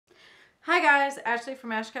Hi guys, Ashley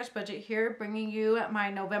from Ash Cash Budget here, bringing you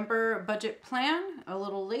my November budget plan. A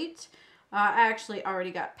little late. I actually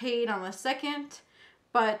already got paid on the 2nd,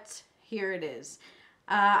 but here it is.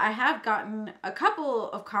 I have gotten a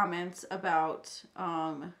couple of comments about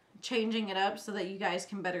changing it up so that you guys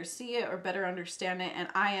can better see it or better understand it, and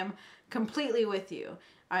I am completely with you.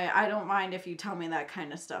 I don't mind if you tell me that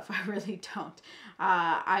kind of stuff. I really don't.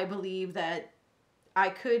 I believe that I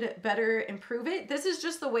could better improve it. This is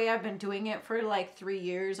just the way I've been doing it for like 3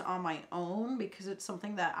 years on my own because it's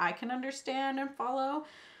something that I can understand and follow.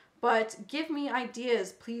 But give me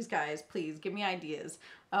ideas, please, guys. Please give me ideas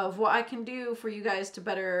of what I can do for you guys to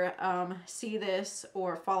better see this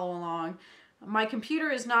or follow along. My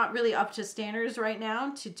computer is not really up to standards right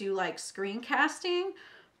now to do like screencasting,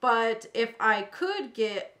 but if I could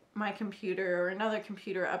get my computer or another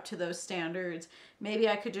computer up to those standards, maybe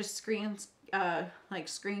I could just screencast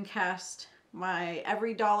my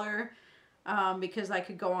every dollar, because I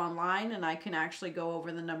could go online and I can actually go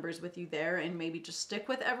over the numbers with you there and maybe just stick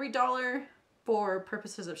with every dollar for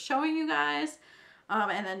purposes of showing you guys,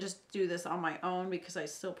 and then just do this on my own because I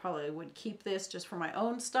still probably would keep this just for my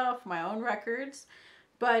own stuff, my own records.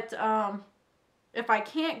 But if I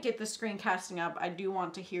can't get the screencasting up, I do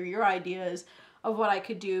want to hear your ideas of what I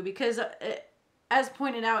could do because as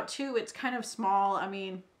pointed out too, it's kind of small. I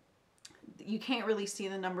mean, you can't really see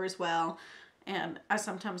the numbers well, and I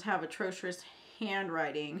sometimes have atrocious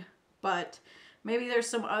handwriting, but maybe there's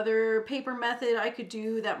some other paper method I could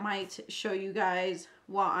do that might show you guys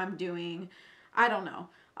what I'm doing. I don't know.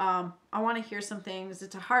 I want to hear some things.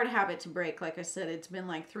 It's a hard habit to break. Like I said, it's been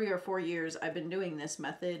like 3 or 4 years I've been doing this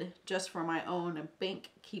method just for my own bank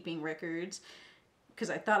keeping records because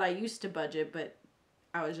I thought I used to budget, but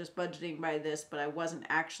I was just budgeting by this, but I wasn't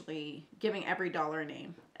actually giving every dollar a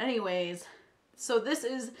name. Anyways, so this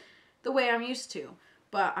is the way I'm used to,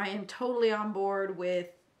 but I am totally on board with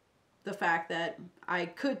the fact that I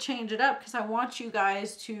could change it up because I want you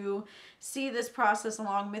guys to see this process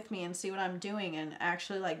along with me and see what I'm doing and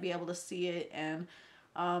actually like be able to see it and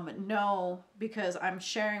know, because I'm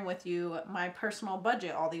sharing with you my personal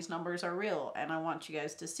budget. All these numbers are real and I want you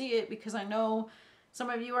guys to see it because I know some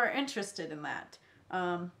of you are interested in that.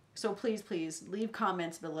 So please leave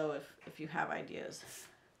comments below if you have ideas.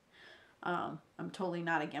 I'm totally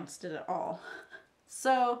not against it at all.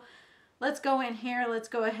 So let's go in here. Let's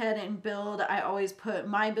go ahead and build. I always put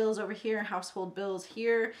my bills over here, household bills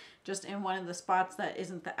here, just in one of the spots that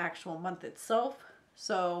isn't the actual month itself.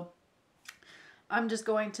 So I'm just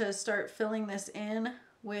going to start filling this in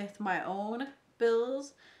with my own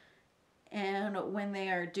bills and when they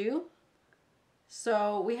are due.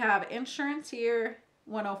 So we have insurance here,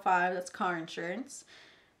 105, that's car insurance.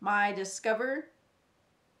 My Discover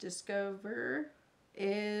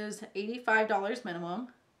is $85 minimum.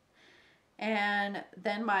 And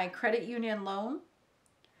then my credit union loan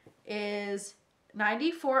is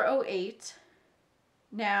 $94.08.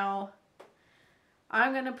 Now,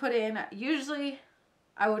 I'm going to put in, usually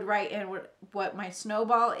I would write in what my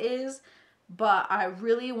snowball is, but I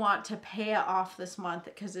really want to pay it off this month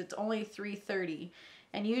because it's only $330.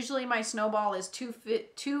 And usually my snowball is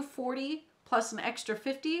 $240 plus an extra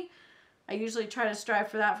 $50. I usually try to strive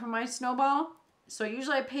for that for my snowball. So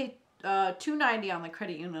usually I pay $290 on the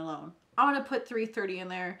credit union loan. I want to put $330 in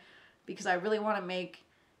there because I really want to make,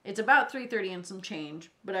 it's about $330 and some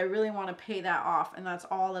change, but I really want to pay that off, and that's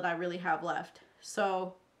all that I really have left.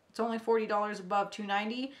 So it's only $40 above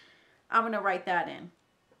 $290. I'm going to write that in.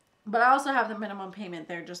 But I also have the minimum payment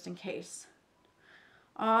there just in case.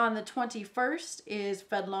 On the 21st is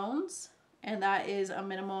Fed loans, and that is a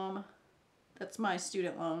minimum, that's my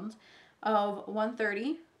student loans, of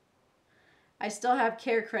 $130. I still have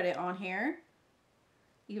Care Credit on here,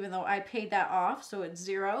 even though I paid that off, so it's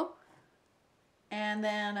 $0. And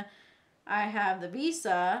then I have the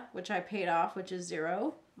Visa, which I paid off, which is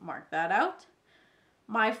 $0. Mark that out.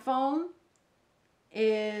 My phone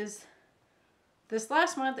is, this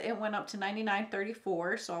last month it went up to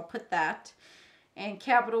 $99.34, so I'll put that. And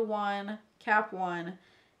Capital One, Cap One,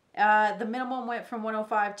 the minimum went from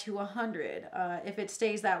 105 to 100. If it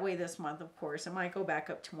stays that way this month, of course, it might go back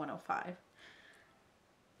up to 105.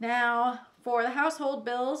 Now, for the household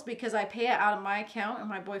bills, because I pay it out of my account and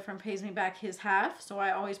my boyfriend pays me back his half, so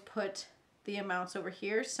I always put the amounts over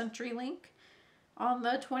here. CenturyLink on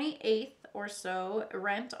the 28th or so,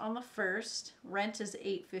 rent on the 1st. Rent is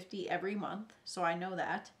 $850 every month, so I know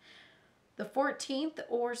that. The 14th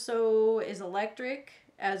or so is electric,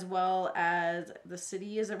 as well as the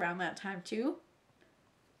city is around that time too.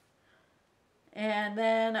 And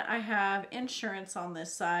then I have insurance on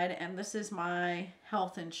this side, and this is my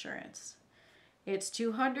health insurance. It's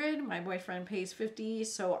 200. My boyfriend pays 50,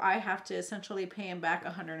 so I have to essentially pay him back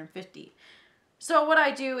 150. So what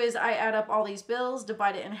I do is I add up all these bills,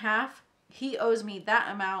 divide it in half. He owes me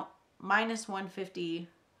that amount minus 150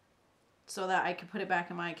 so that I can put it back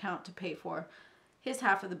in my account to pay for his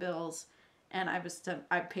half of the bills, and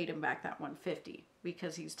I've paid him back that 150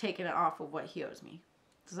 because he's taken it off of what he owes me.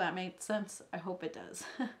 Does that make sense? I hope it does.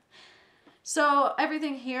 So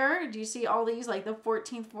everything here, do you see all these, like the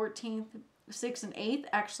 14th, 6th, and 8th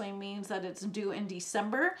actually means that it's due in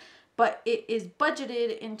December, but it is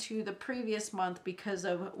budgeted into the previous month because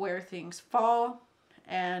of where things fall,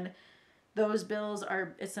 and those bills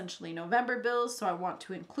are essentially November bills, so I want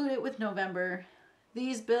to include it with November.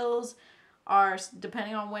 These bills are,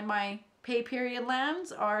 depending on when my pay period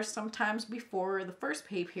lands, are sometimes before the first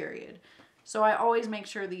pay period. So I always make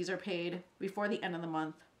sure these are paid before the end of the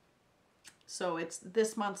month. So it's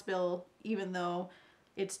this month's bill, even though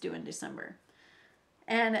it's due in December.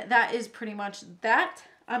 And that is pretty much that.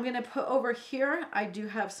 I'm going to put over here, I do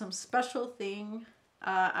have some special thing.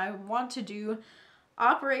 I want to do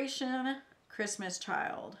Operation Christmas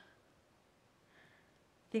Child.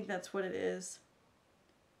 I think that's what it is.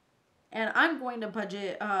 And I'm going to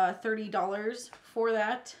budget $30 for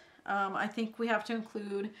that. I think we have to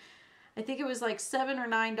include, I think it was like $7 or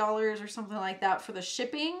 $9 or something like that for the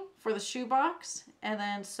shipping for the shoebox. And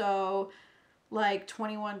then so like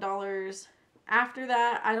 $21 after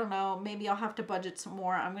that. I don't know. Maybe I'll have to budget some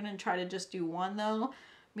more. I'm going to try to just do one though.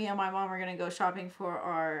 Me and my mom are going to go shopping for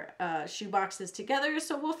our shoe boxes together.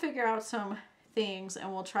 So we'll figure out some things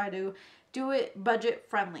and we'll try to do it budget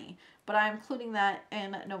friendly. But I'm including that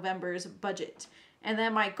in November's budget. And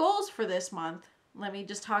then my goals for this month, let me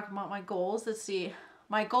just talk about my goals. Let's see.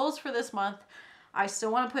 My goals for this month, I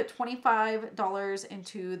still want to put $25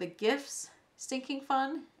 into the gifts sinking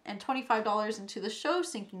fund and $25 into the show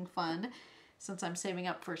sinking fund, since I'm saving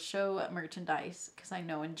up for show merchandise, because I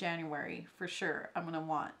know in January for sure I'm going to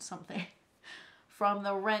want something from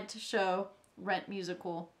the Rent show, Rent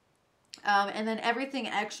musical. And then everything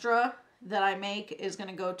extra that I make is going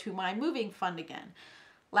to go to my moving fund again.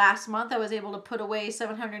 Last month I was able to put away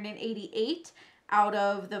 $788 out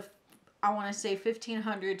of the, I want to say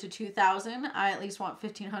 $1,500 to $2,000. I at least want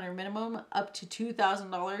 $1,500 minimum, up to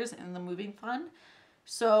 $2,000 in the moving fund.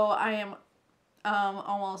 So I am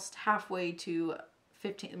almost halfway to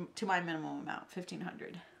my minimum amount,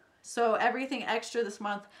 $1,500. So everything extra this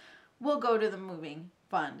month will go to the moving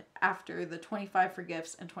fund after the 25 for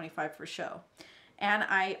gifts and 25 for show. And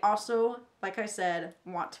I also, like I said,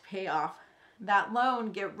 want to pay off that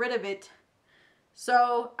loan, get rid of it.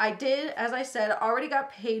 So I did, as I said, already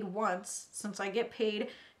got paid once, since I get paid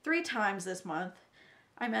 3 times this month.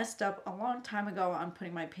 I messed up a long time ago on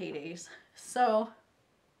putting my paydays. So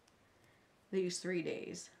these 3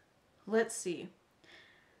 days, let's see.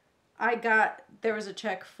 There was a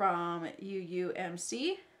check from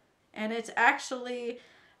UUMC, and it's actually,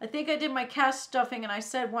 I think I did my cash stuffing and I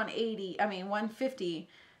said 150,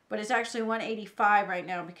 but it's actually 185 right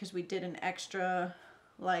now because we did an extra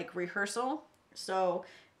like rehearsal. So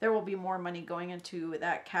there will be more money going into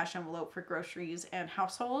that cash envelope for groceries and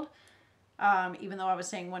household. Even though I was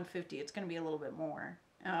saying 150, it's going to be a little bit more.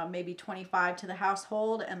 Maybe 25 to the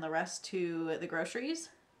household and the rest to the groceries.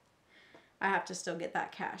 I have to still get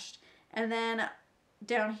that cashed. And then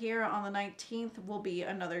down here on the 19th will be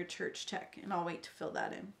another church check, and I'll wait to fill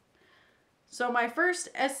that in. So my first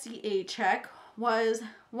SCA check was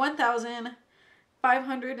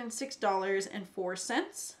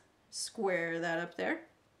 $1,506.04. Square that up there.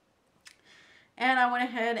 And I went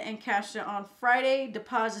ahead and cashed it on Friday,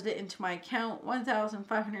 deposited it into my account.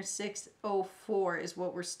 $1,506.04 is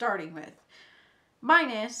what we're starting with.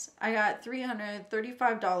 Minus, I got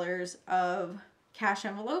 $335 of cash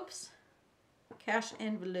envelopes.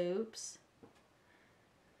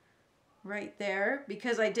 Right there,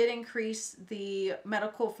 because I did increase the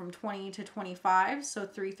medical from 20 to 25, so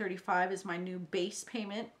 $335 is my new base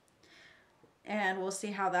payment, and we'll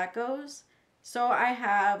see how that goes. So I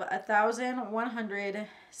have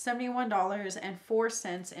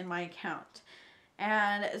 $1,171.04 in my account,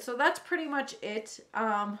 and so that's pretty much it.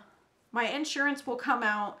 My insurance will come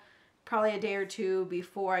out probably a day or two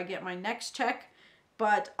before I get my next check,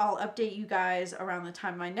 but I'll update you guys around the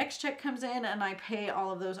time my next check comes in and I pay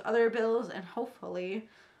all of those other bills, and hopefully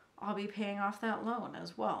I'll be paying off that loan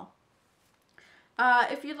as well.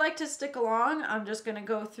 If you'd like to stick along, I'm just going to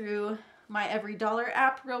go through my EveryDollar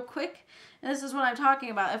app real quick. And this is what I'm talking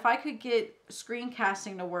about. If I could get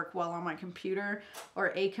screencasting to work well on my computer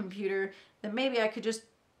or a computer, then maybe I could just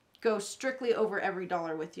go strictly over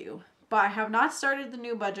EveryDollar with you. But I have not started the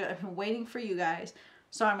new budget. I've been waiting for you guys.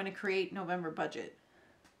 So I'm going to create November budget.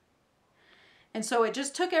 And so it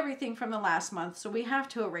just took everything from the last month. So we have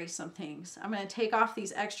to erase some things. I'm going to take off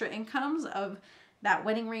these extra incomes of that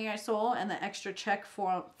wedding ring I sold and the extra check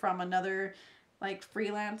from another like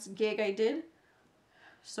freelance gig I did.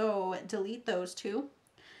 So delete those two.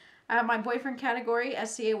 I have my boyfriend category,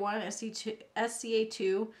 SCA1, SCA2,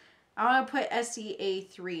 SCA2. I want to put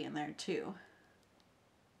SCA3 in there too.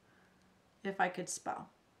 If I could spell.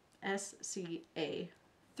 SCA3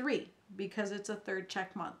 because it's a third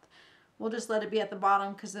check month. We'll just let it be at the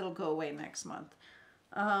bottom because it'll go away next month.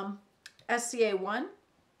 SCA1,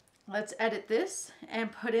 let's edit this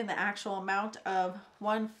and put in the actual amount of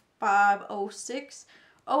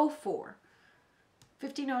 150604.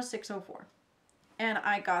 150604. And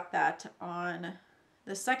I got that on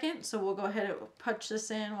the 2nd. So we'll go ahead and punch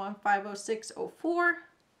this in 150604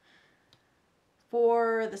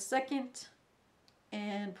 for the 2nd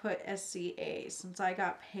and put SCA since I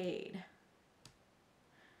got paid.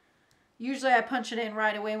 Usually I punch it in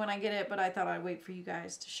right away when I get it, but I thought I'd wait for you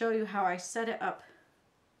guys to show you how I set it up.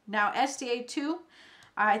 Now SCA2,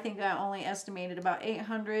 I think I only estimated about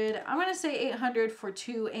 800. I'm going to say 800 for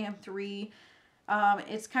 2 and 3.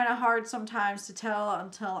 It's kind of hard sometimes to tell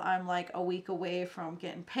until I'm like a week away from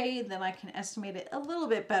getting paid. Then I can estimate it a little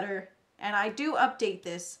bit better. And I do update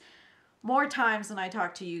this more times than I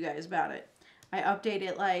talk to you guys about it. I update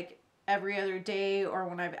it like every other day or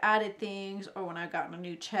when I've added things or when I've gotten a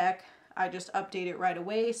new check. I just update it right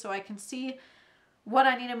away so I can see what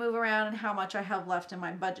I need to move around and how much I have left in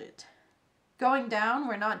my budget. Going down,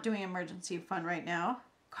 we're not doing emergency fund right now.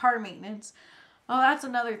 Car maintenance. Oh, that's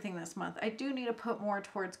another thing this month. I do need to put more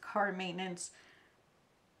towards car maintenance.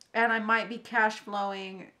 And I might be cash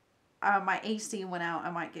flowing. My AC went out.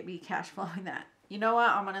 I might be cash flowing that. You know what?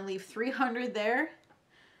 I'm going to leave 300 there.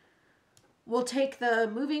 We'll take the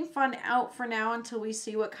moving fund out for now until we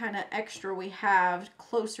see what kind of extra we have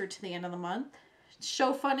closer to the end of the month.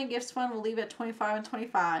 Show fund and gifts fund, we'll leave it 25 and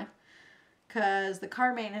 25 because the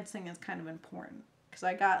car maintenance thing is kind of important because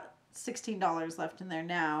I got $16 left in there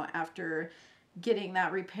now after getting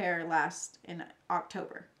that repair last in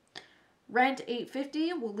October. Rent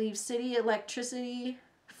 $850, we'll leave city, electricity,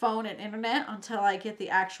 phone, and internet until I get the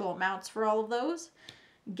actual amounts for all of those.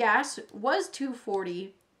 Gas was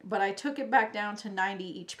 $240. But I took it back down to $90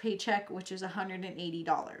 each paycheck, which is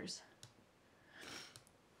 $180.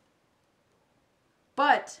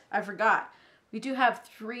 But I forgot. We do have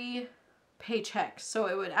 3 paychecks. So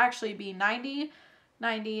it would actually be 90,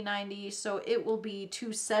 90, 90. So it will be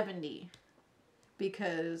 $270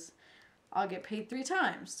 because I'll get paid 3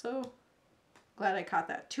 times. So glad I caught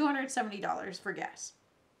that. $270 for gas.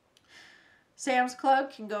 Sam's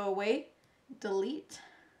Club can go away. Delete.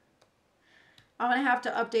 I'm going to have to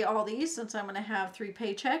update all these since I'm going to have 3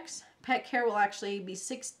 paychecks. Pet care will actually be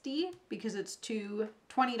 $60 because it's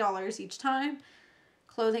 $20 each time.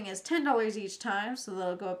 Clothing is $10 each time, so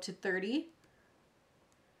that'll go up to $30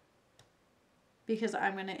 because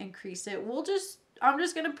I'm going to increase it. I'm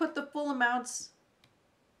just going to put the full amounts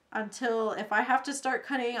until if I have to start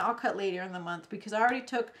cutting, I'll cut later in the month because I already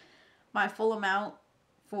took my full amount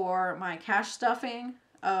for my cash stuffing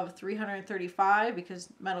of $335 because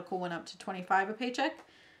medical went up to $25 a paycheck.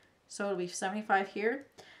 So it'll be $75 here.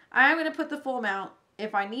 I'm going to put the full amount.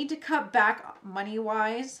 If I need to cut back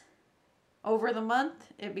money-wise over the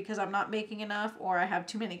month because I'm not making enough or I have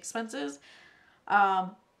too many expenses,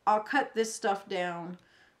 I'll cut this stuff down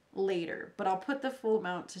later. But I'll put the full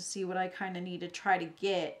amount to see what I kind of need to try to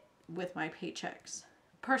get with my paychecks.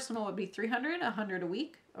 Personal would be $300, $100 a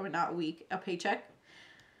week, or not a week, a paycheck.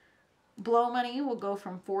 Blow money will go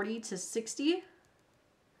from $40 to $60.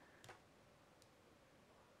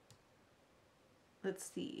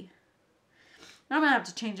 Let's see. I'm going to have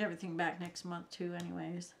to change everything back next month too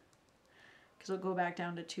anyways. Because it'll go back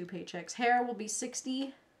down to 2 paychecks. Hair will be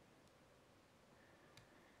 $60.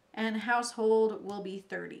 And household will be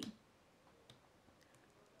 $30.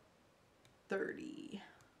 And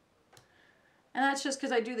that's just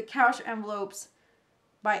because I do the cash envelopes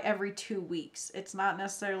by every 2 weeks. It's not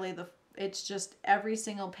necessarily it's just every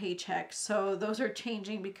single paycheck. So those are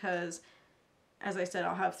changing because, as I said,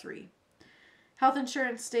 I'll have 3. Health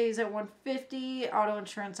insurance stays at $150. Auto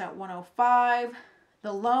insurance at $105.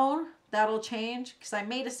 The loan, that'll change because I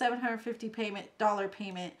made a $750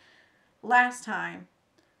 payment last time.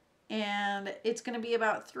 And it's going to be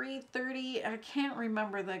about $330. I can't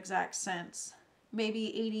remember the exact cents. Maybe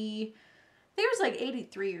 80. I think it was like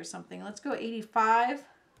 83 or something. Let's go 85.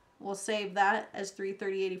 We'll save that as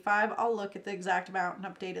 $330.85. I'll look at the exact amount and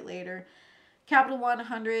update it later. Capital One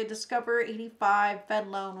 100, Discover 85, Fed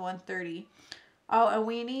Loan 130. Oh, and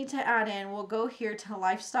we need to add in, we'll go here to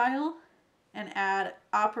lifestyle and add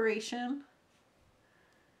Operation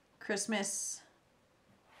Christmas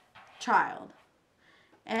Child.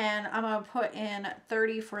 And I'm going to put in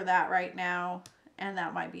 30 for that right now, and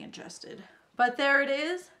that might be adjusted. But there it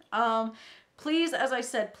is. Please, as I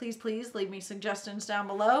said, please leave me suggestions down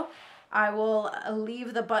below. I will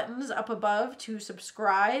leave the buttons up above to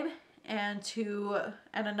subscribe and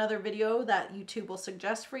another video that YouTube will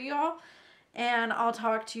suggest for y'all. And I'll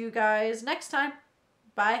talk to you guys next time.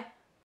 Bye.